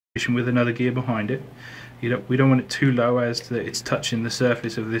with another gear behind it. We don't want it too low as to that it's touching the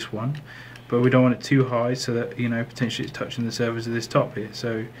surface of this one, but we don't want it too high so that potentially it's touching the surface of this top here.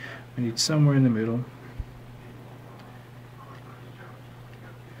 So we need somewhere in the middle.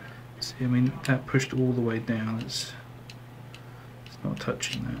 See, I mean, that pushed all the way down. It's not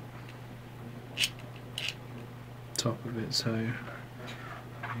touching that top of it. So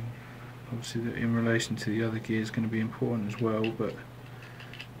obviously in relation to the other gear is going to be important as well, but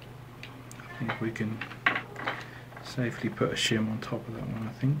I think we can safely put a shim on top of that one.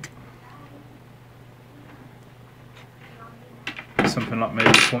 I think something like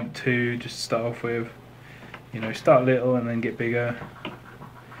maybe 0.2 just to start off with. Start little and then get bigger,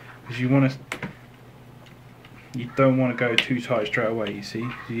 because you don't want to go too tight straight away. You see,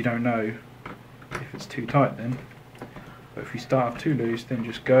 you don't know if it's too tight then. But if you start off too loose, then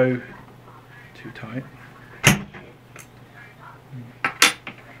just go too tight.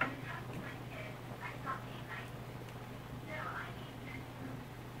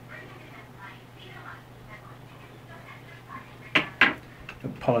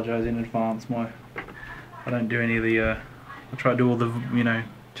 Apologise in advance. I don't do any of the. I try to do all the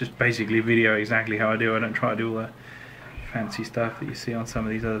just basically video exactly how I do. I don't try to do all the fancy stuff that you see on some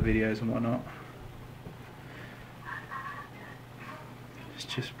of these other videos and whatnot. It's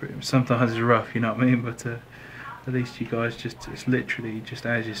just sometimes it's rough, you know what I mean. But at least you guys it's literally just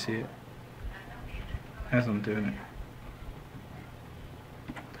as you see it, as I'm doing it.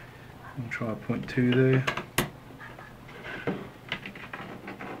 I'll try 0.2 there.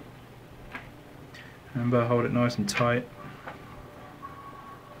 Remember, hold it nice and tight.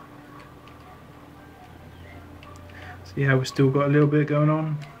 See how we've still got a little bit going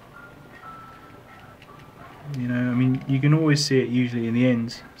on? I mean, you can always see it usually in the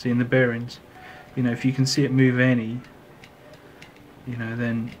ends, see in the bearings. If you can see it move any,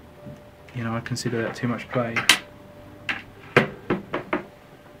 then, I consider that too much play.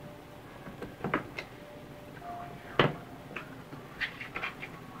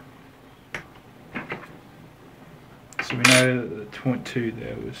 So we know that the 0.2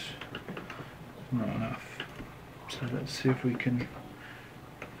 there was not enough. So let's see if we can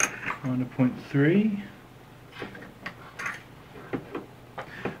find a 0.3.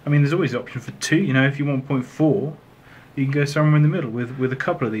 I mean, there's always the option for 2. If you want 0.4, you can go somewhere in the middle with a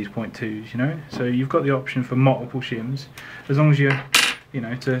couple of these 0.2s. So you've got the option for multiple shims, as long as you're,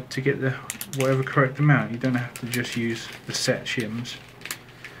 to get the whatever correct amount. You don't have to just use the set shims.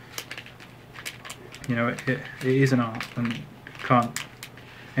 It is an art, and can't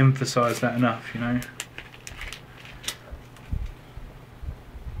emphasise that enough. Right,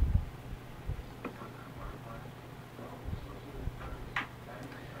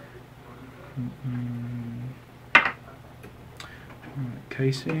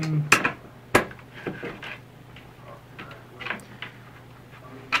 casing.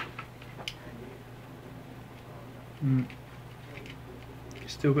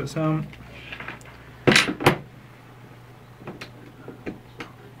 Still got some.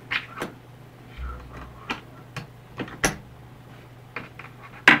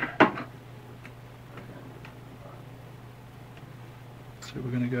 So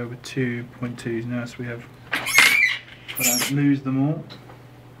we're going to go with 2.2s now, so I don't lose them all.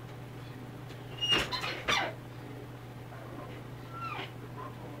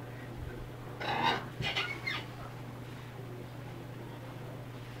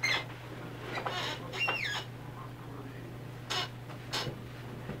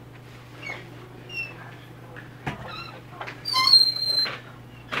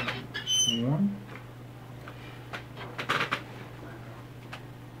 One.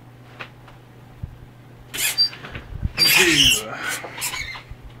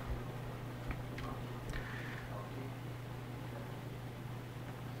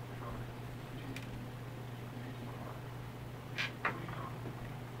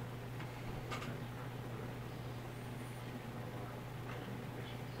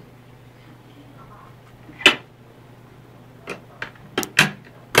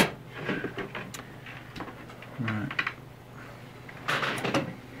 Right.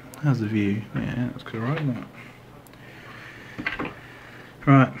 How's the view? Yeah, that's good, right? Isn't it?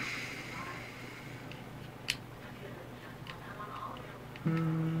 Right.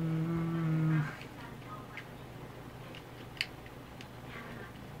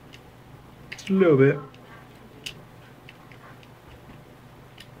 Just a little bit.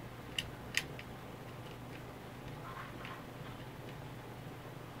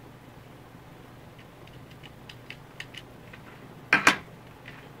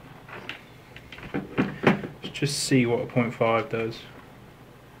 Just see what a 0.5 does.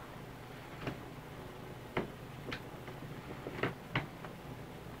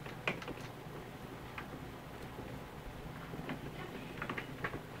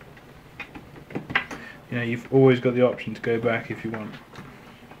 you know, you've always got the option to go back if you want.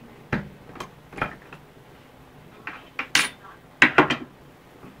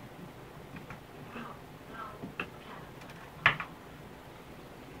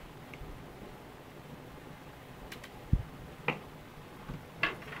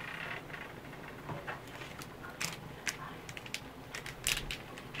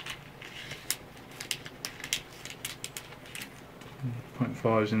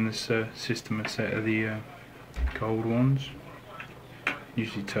 0.5s in this system are set of the gold ones.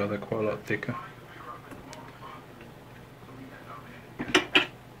 Usually tell they're quite a lot thicker.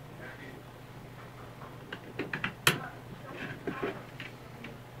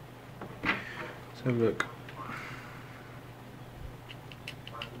 So look.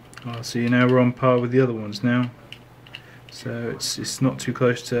 Oh, see, now we're on par with the other ones now. So it's not too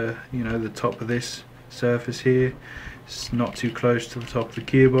close to, you know, the top of this surface here. It's not too close to the top of the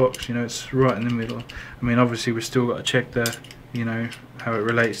gearbox. You know, it's right in the middle. I mean, obviously we've still got to check the, you know, how it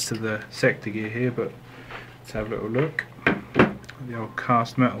relates to the sector gear here, but let's have a little look. The old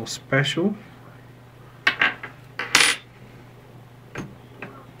cast metal special.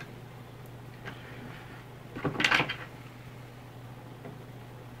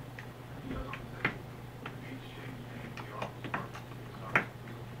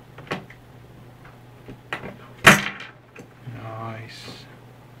 Nice.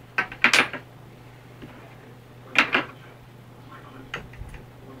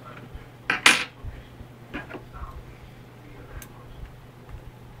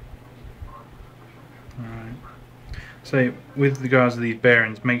 Alright. So with regards to these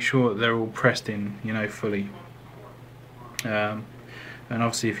bearings, make sure that they're all pressed in, you know, fully. And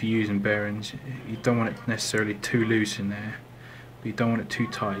obviously if you're using bearings, you don't want it necessarily too loose in there, but you don't want it too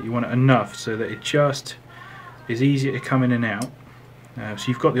tight. You want it enough so that it just is easier to come in and out. So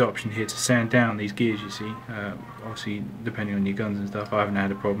you've got the option here to sand down these gears, you see. Obviously depending on your guns and stuff, I haven't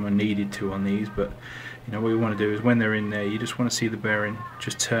had a problem, I needed to on these, but you know what you want to do is when they're in there, you just want to see the bearing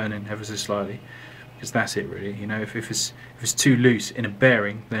just turning ever so slightly, because that's it really. You know, if it's too loose in a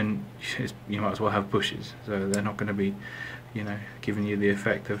bearing, then you might as well have bushes, so they're not going to be, you know, giving you the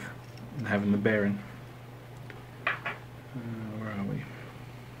effect of having the bearing. Where are we?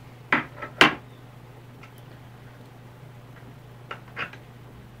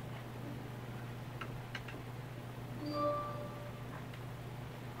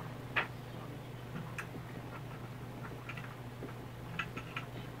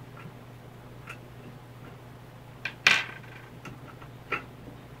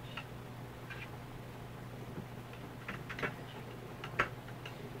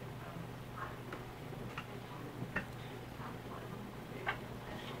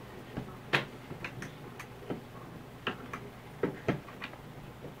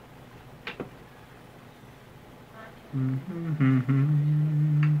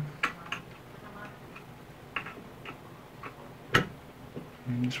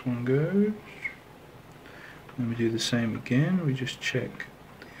 And this one goes. Then we do the same again. We just check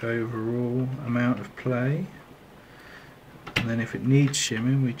the overall amount of play, and then if it needs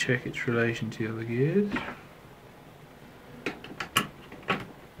shimming, we check its relation to the other gears.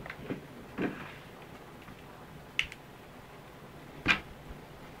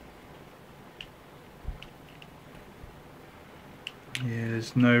 Yeah,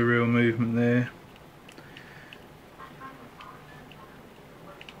 there's no real movement there.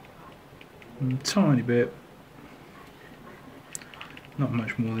 A tiny bit. Not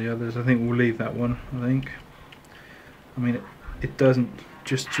much more than the others. I think we'll leave that one, I think. I mean, it doesn't,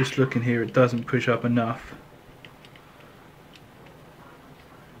 just looking here, it doesn't push up enough.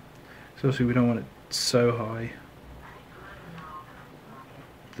 So obviously we don't want it so high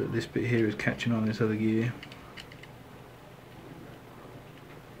that this bit here is catching on this other gear.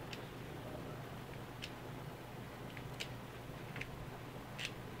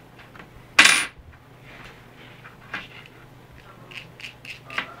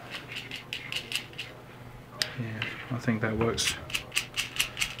 Yeah, I think that works.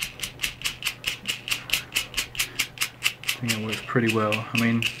 I think it works pretty well. I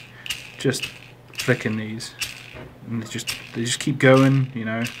mean, just flicking these, and they just keep going, you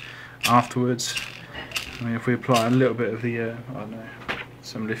know, afterwards. I mean, if we apply a little bit of the, I don't know,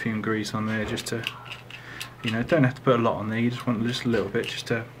 some lithium grease on there, just to, you know, don't have to put a lot on there. You just want just a little bit, just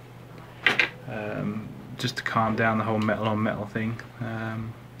to calm down the whole metal on metal thing.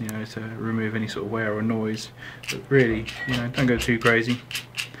 You know, to remove any sort of wear or noise, but really, you know, don't go too crazy.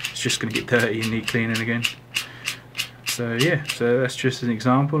 It's just going to get dirty and need cleaning again. So yeah, so that's just an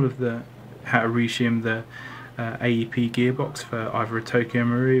example of how to reshim the AEP gearbox for either a Tokyo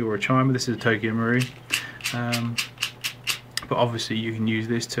Marui or a Chima. This is a Tokyo Marui. But obviously you can use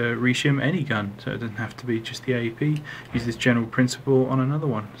this to reshim any gun, so it doesn't have to be just the AEP. Use this general principle on another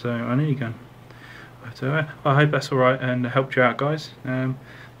one, so on any gun. But I hope that's alright and helped you out, guys. Thank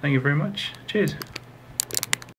you very much. Cheers.